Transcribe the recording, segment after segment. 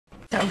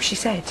that all she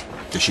said?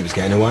 That she was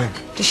getting away.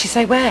 Did she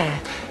say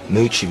where?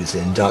 Mood she was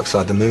in, dark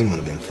side the moon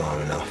wouldn't have been far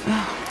enough.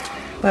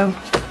 Oh,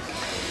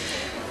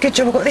 well, good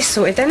job I got this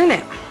sorted then,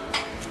 innit?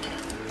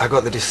 I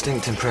got the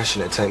distinct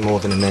impression it'd take more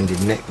than a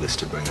mended necklace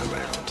to bring her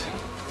round.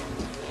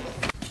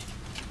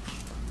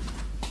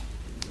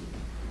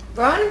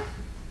 Ron?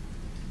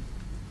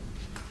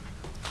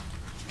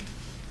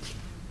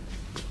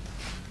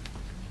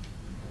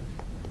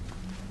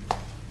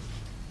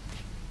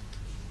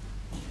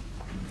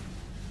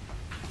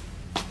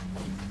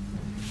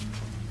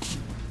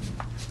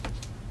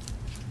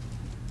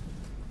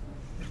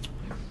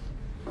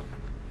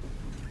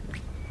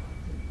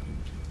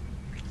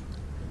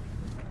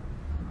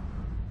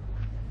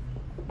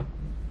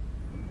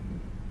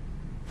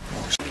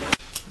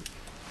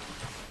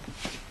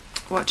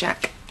 What,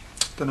 Jack?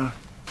 Dunno.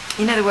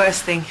 You know the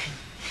worst thing?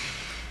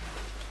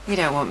 You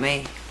don't want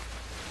me.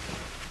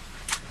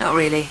 Not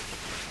really.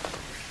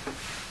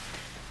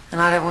 And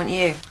I don't want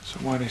you. So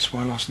why this?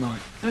 Why last night?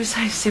 It was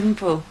so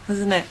simple,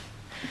 wasn't it?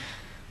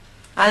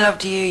 I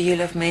loved you, you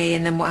loved me,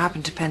 and then what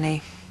happened to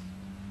Penny?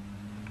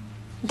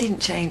 It didn't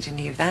change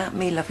any of that.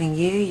 Me loving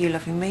you, you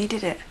loving me,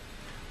 did it?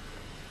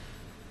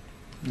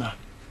 No.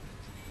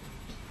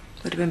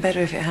 Would have been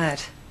better if it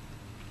had.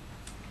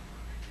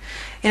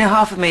 You know,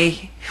 half of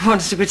me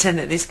wants to pretend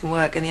that this can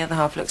work and the other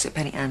half looks at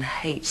Penny and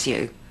hates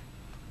you.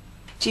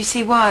 Do you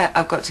see why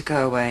I've got to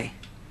go away?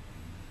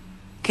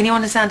 Can you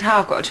understand how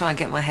I've got to try and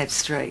get my head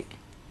straight?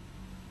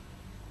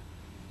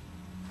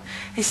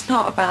 It's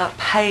not about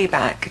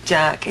payback,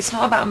 Jack. It's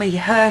not about me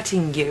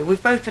hurting you.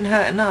 We've both been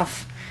hurt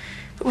enough.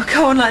 But we'll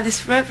go on like this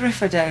forever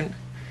if I don't.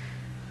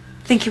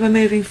 Thinking we're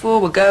moving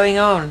forward, going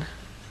on.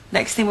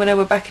 Next thing we know,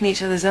 we're back in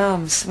each other's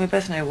arms. And we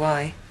both know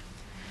why.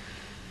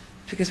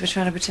 Because we're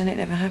trying to pretend it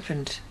never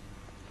happened.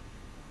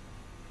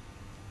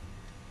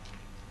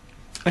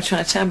 We're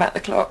trying to turn back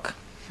the clock.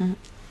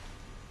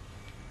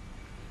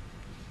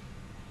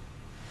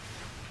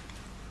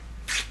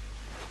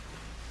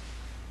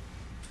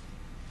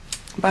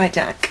 Bye,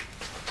 Jack.